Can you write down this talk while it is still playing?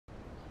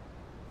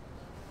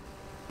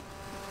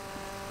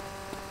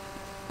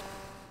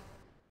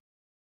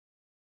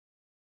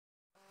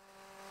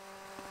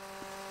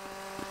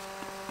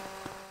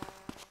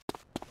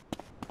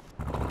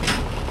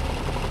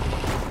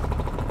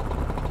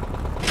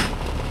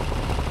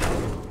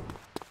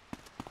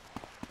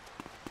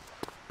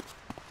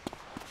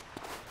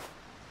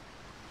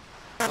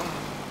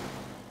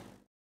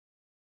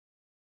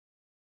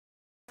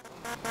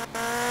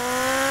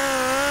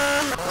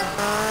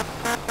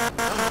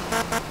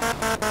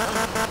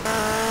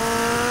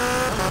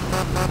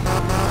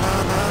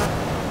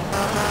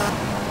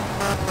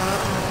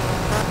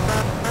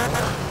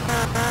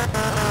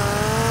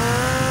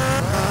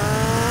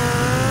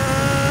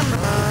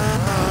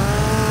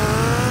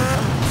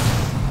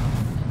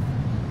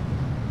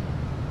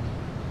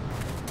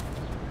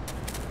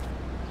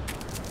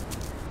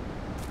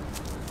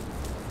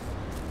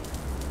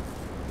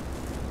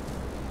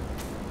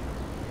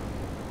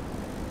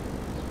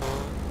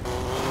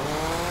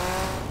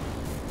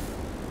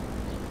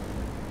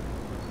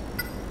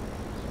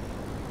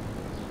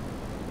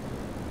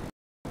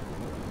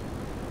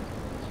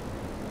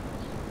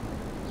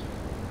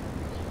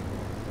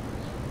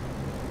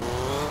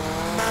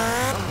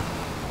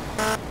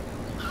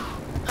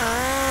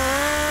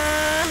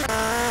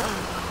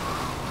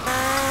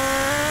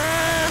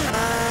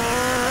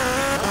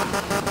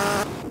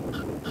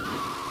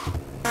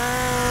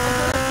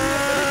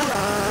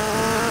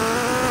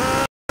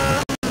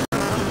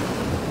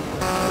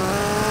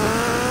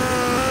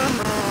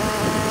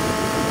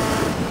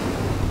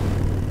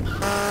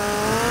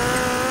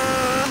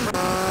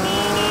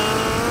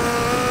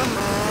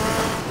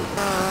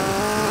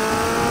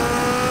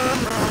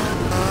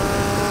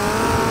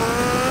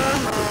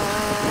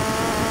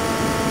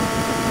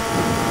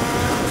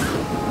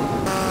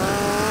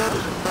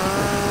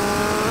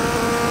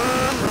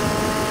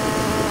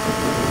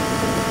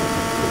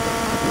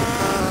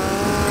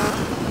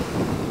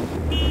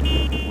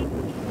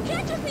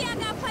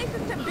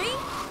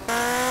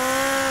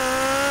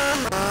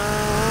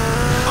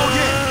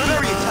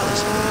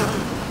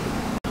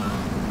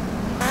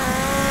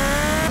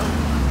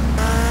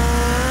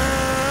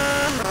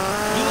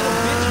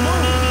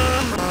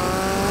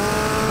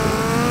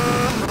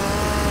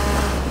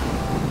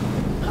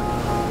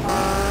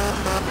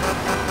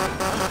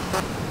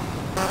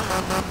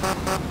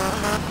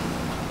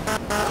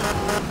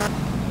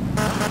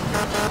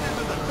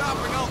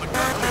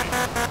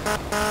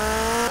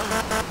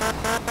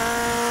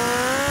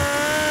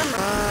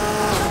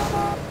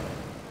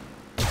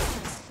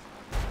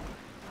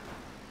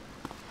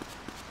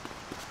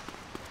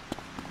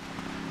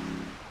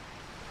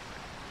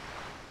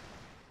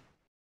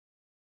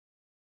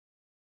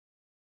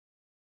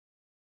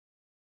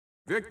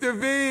Victor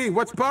V,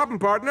 what's poppin',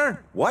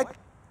 partner? What?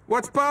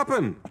 What's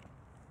poppin'?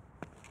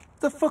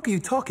 The fuck are you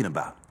talking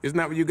about? Isn't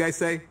that what you guys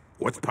say?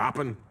 What's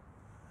poppin'?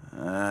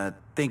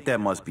 Think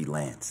that must be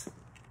Lance.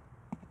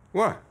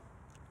 What?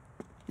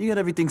 You got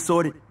everything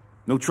sorted?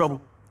 No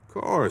trouble? Of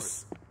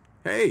course.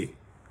 Hey,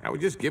 I was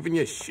just giving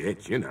you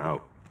shit, you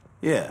know.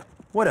 Yeah,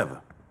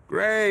 whatever.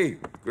 Great,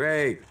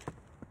 great.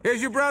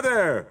 Here's your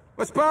brother.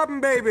 What's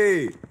poppin',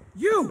 baby?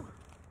 You!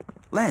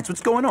 Lance, what's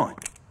going on?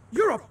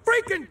 You're a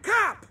freaking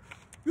cop!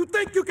 You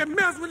think you can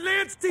mess with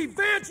Lance T.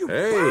 Vance, you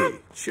Hey, bum?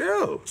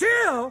 chill.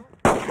 Chill?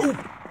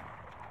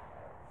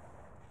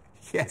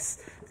 Yes.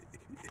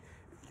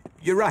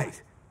 You're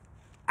right.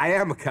 I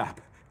am a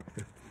cop.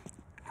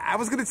 I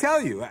was gonna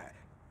tell you.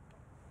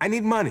 I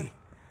need money.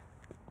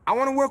 I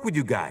want to work with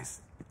you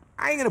guys.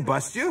 I ain't gonna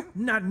bust you.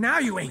 Not now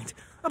you ain't.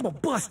 I'm gonna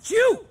bust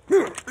you!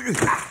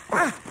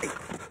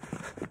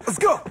 Let's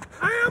go!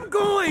 I am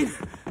going!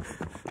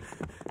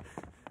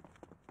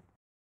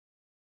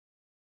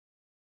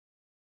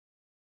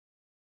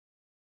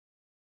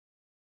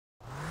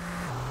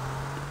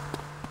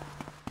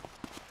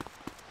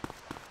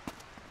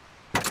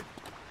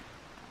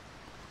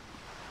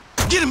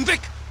 Get him,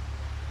 Vic!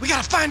 We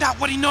gotta find out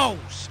what he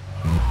knows!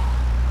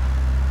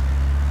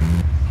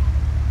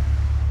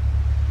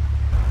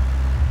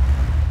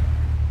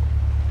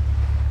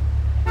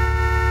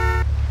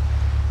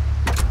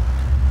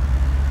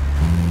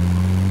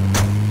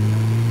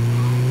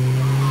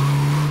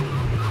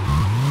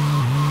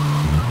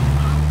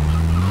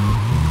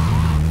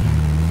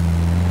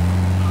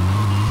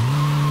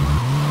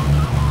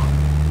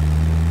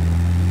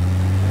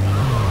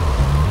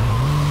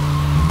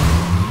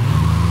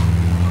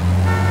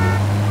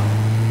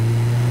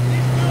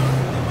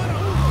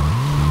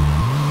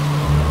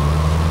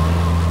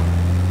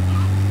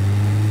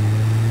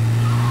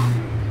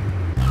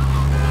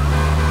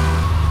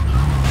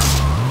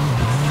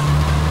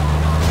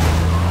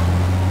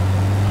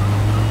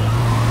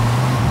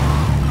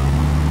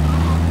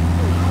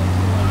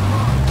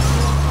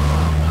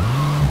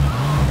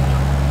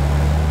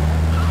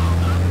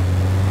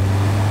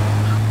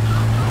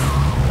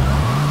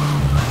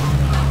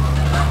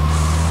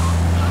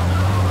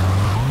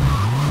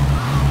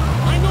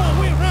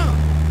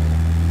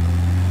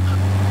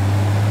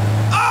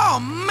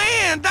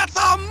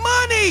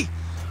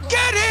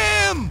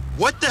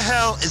 What the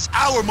hell is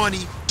our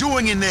money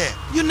doing in there?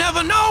 You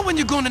never know when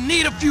you're gonna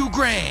need a few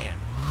grand.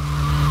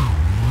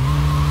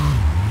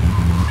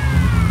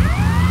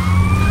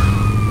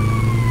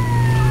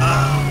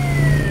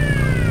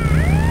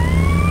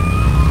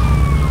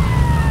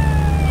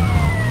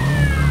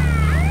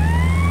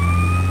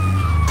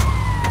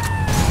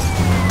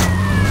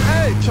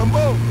 Hey,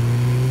 Chumbo!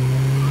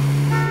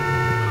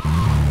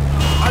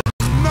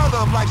 Another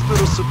of life's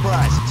little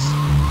surprises.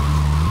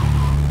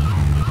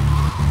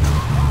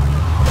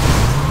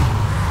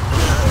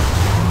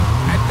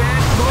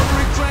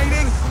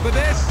 For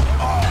this?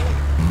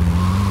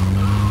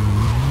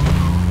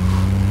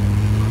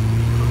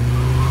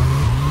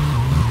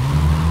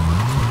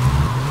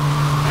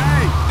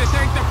 Hey, this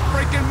ain't the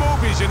freaking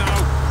movies, you know.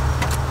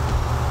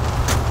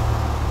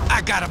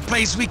 I got a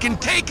place we can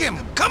take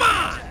him. Come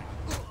on!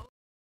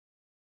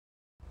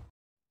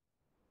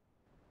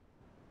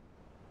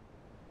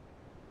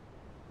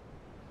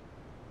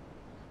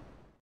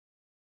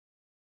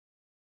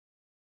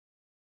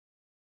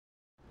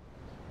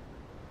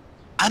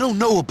 I don't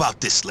know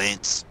about this,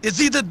 Lance. It's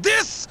either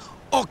this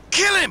or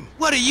kill him.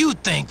 What do you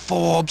think,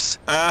 Forbes?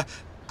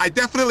 I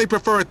definitely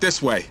prefer it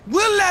this way.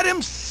 We'll let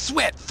him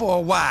sweat for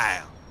a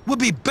while. We'll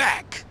be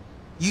back.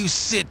 You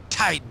sit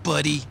tight,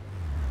 buddy.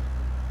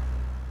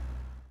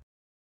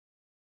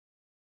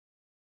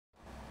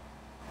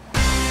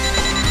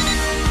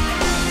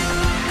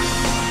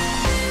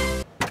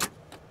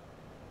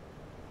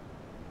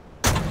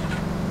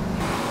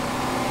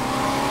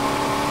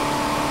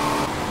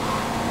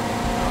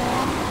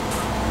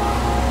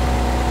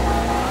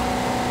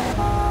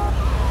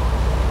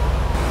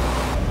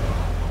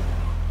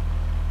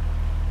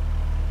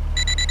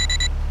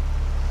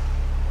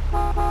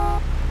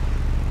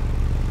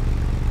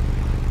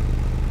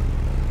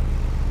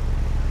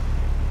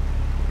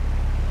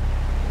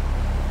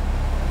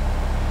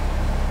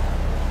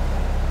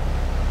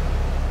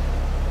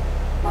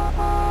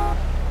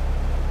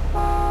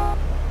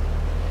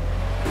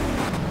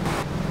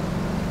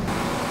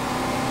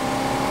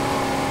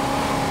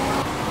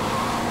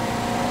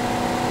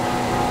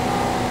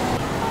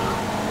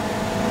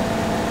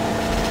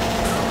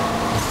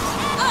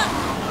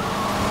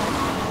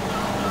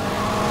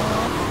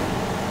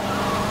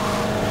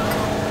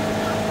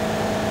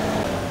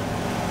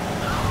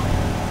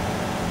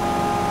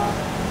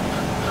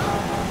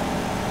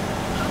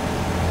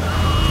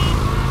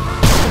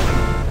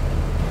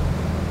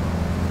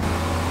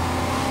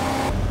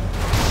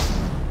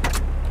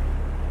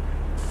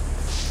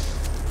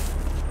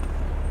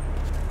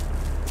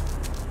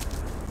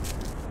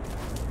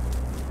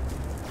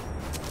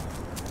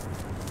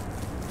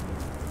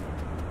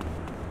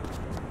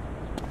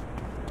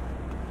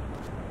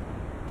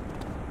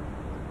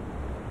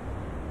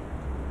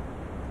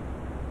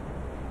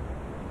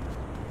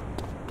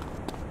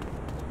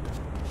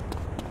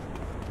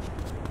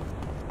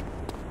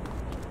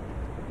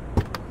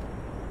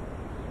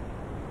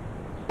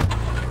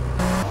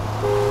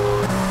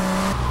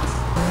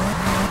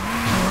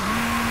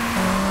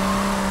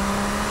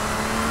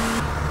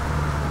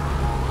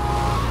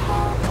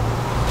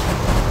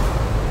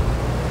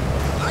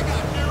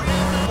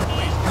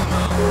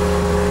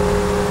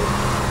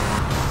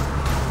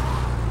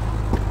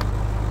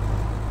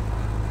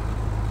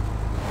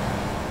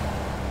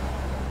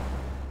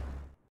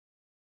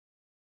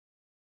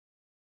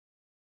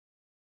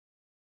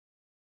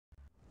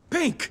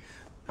 Pink.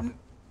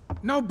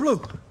 No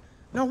blue.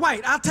 No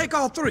white. I'll take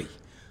all three.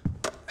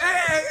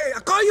 Hey,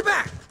 I'll call you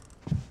back.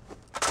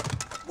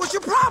 What's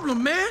your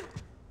problem, man?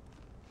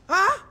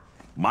 Huh?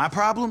 My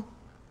problem?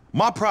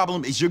 My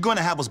problem is you're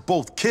gonna have us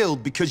both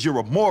killed because you're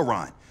a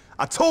moron.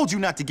 I told you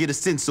not to get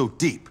us in so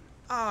deep.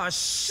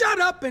 Shut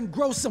up and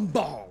grow some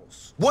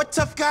balls. What,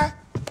 tough guy?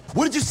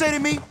 What did you say to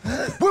me?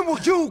 When will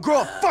you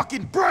grow a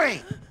fucking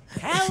brain?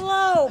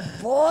 Hello,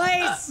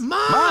 boys!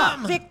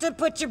 Mom! Victor,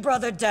 put your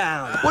brother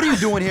down. What are you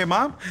doing here,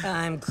 Mom?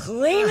 I'm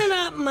cleaning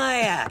up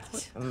my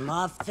act. I'm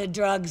off the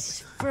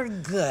drugs for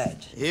good.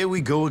 Here we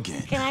go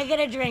again. Can I get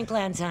a drink,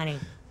 Lance, honey?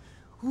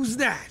 Who's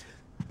that?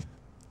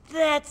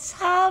 That's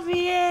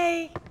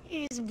Javier.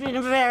 He's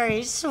been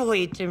very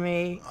sweet to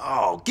me.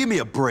 Oh, give me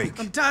a break.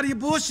 I'm tired of your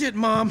bullshit,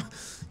 Mom.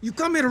 You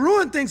come here to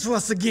ruin things for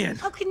us again.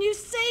 How can you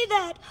say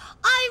that?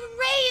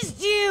 I raised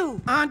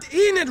you! Aunt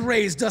Enid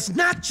raised us,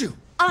 not you.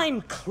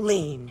 I'm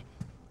clean.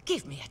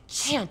 Give me a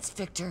chance,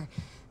 Victor.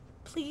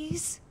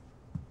 Please?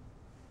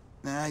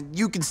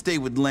 You can stay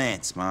with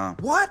Lance, Mom.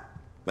 What?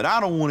 But I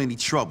don't want any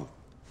trouble.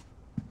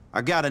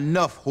 I got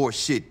enough horse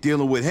shit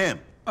dealing with him.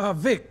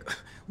 Vic,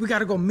 we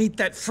gotta go meet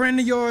that friend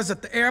of yours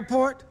at the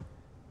airport.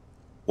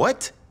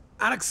 What?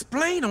 I'll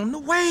explain on the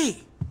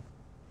way.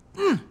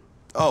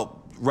 Oh,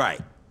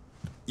 right.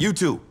 You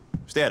two,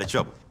 stay out of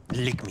trouble.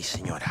 Lick me,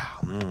 senora.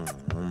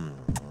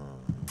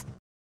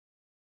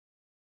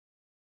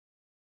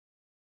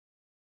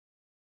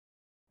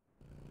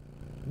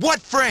 What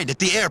friend at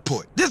the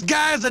airport? This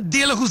guy is a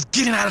dealer who's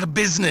getting out of the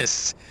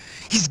business.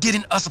 He's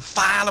getting us a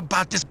file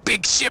about this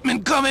big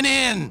shipment coming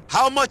in.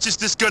 How much is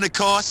this gonna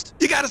cost?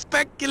 You gotta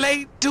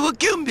speculate to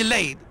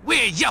accumulate.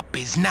 We're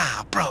yuppies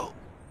now, bro.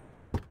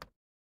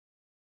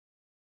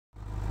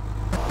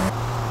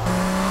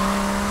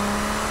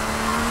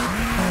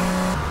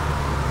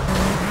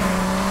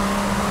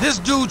 This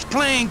dude's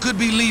plane could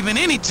be leaving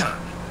anytime,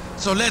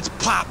 so let's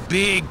pop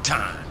big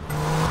time.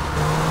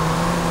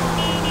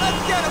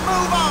 Let's get a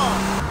move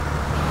on!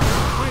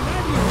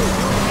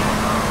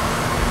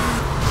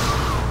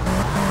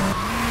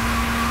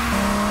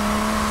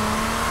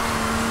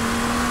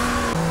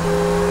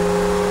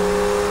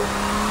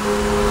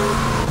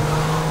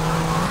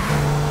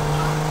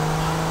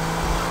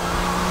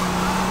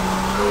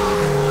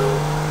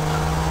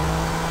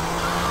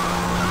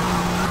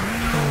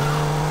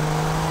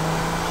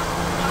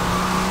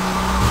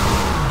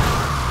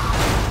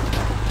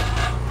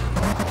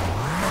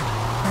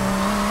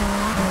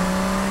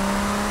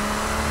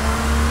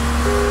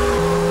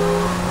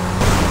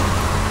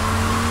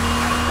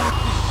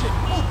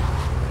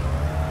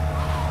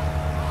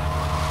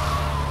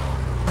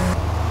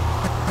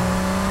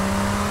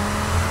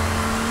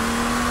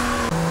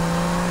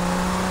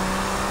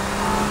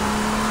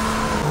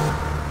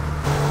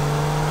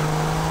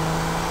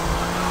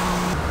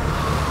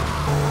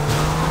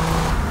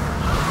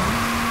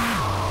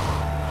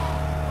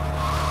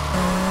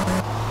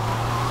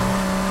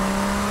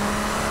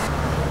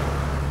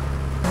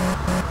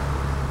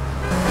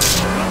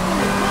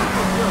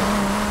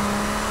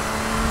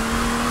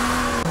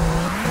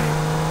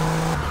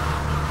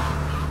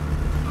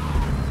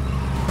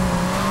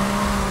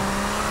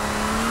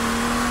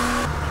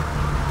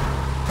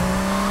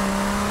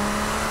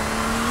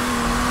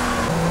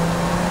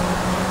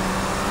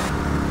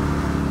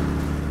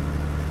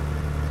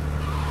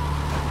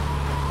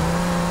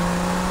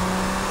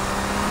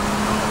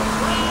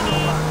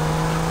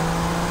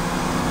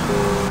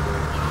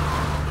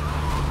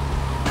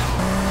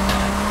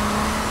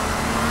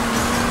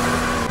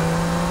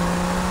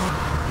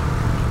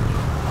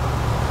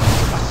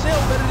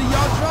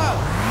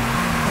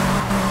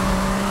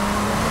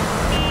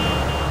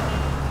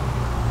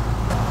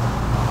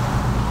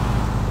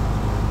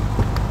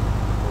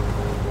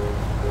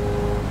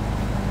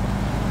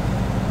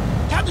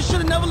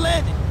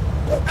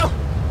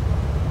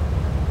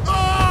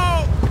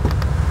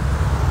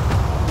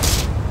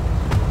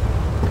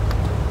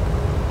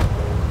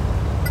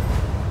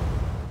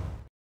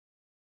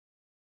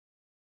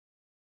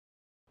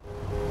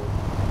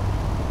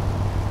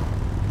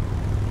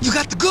 You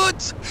got the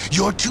goods?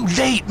 You're too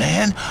late,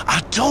 man.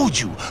 I told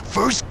you,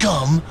 first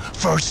come,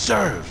 first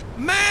serve.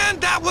 Man,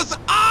 that was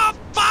our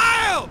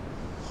file!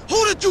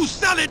 Who did you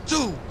sell it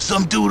to?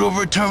 Some dude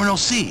over at Terminal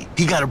C.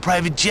 He got a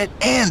private jet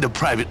and a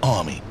private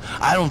army.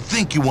 I don't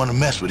think you want to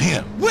mess with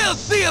him. We'll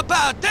see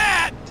about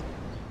that!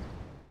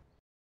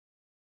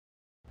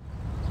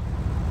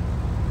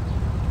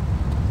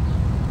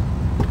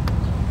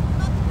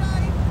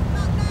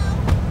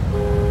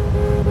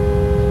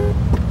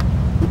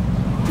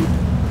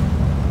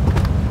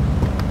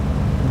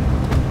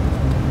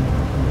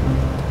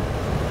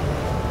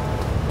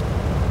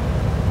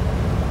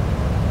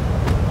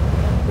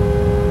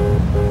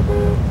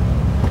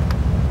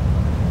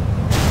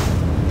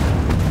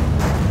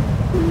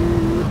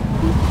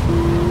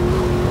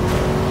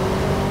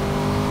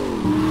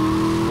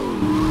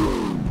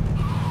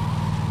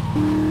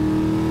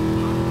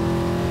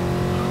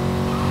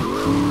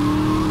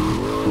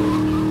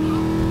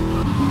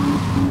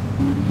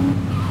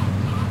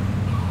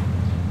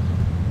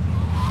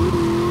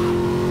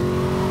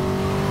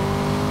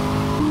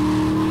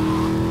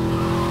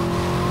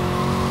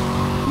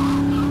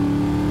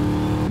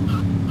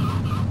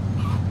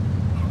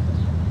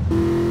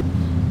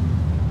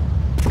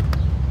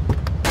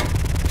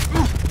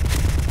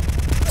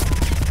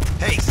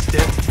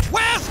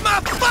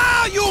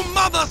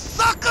 mother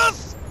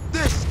suckers!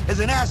 This is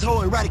an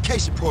asshole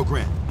eradication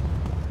program.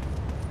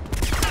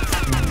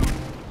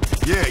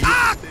 Yeah,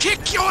 I'll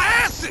kick your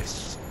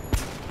asses!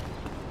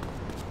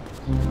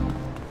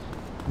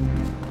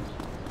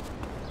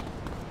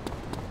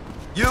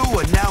 You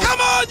are now... Come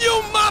on,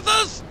 you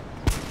mothers!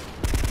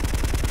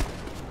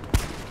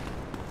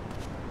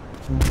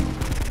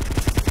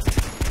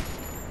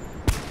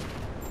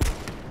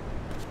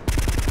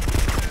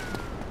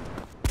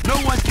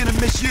 No one's gonna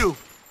miss you.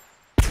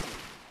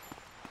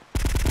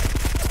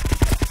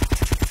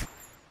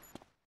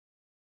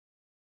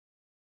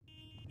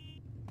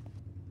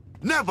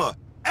 Never,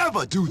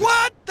 ever do that.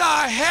 What the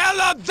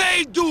hell are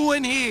they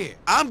doing here?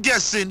 I'm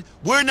guessing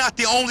we're not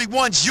the only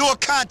ones your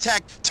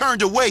contact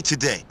turned away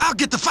today. I'll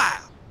get the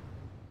file.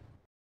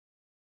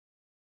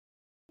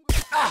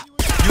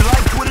 You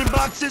like wooden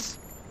boxes?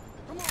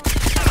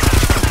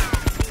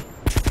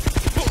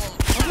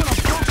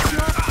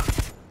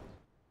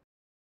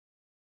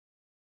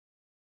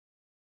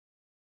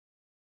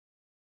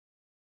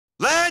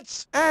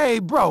 Let's... Hey,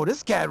 bro,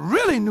 this cat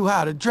really knew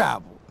how to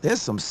travel.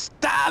 There's some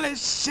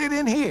stylish shit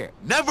in here.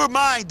 Never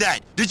mind that.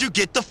 Did you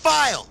get the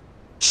file?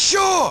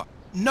 Sure,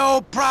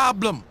 no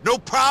problem. No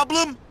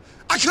problem?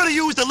 I could've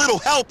used a little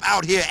help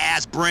out here,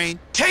 ass brain.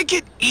 Take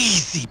it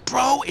easy,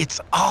 bro.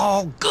 It's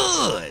all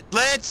good.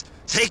 Let's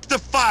take the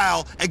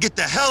file and get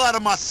the hell out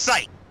of my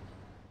sight.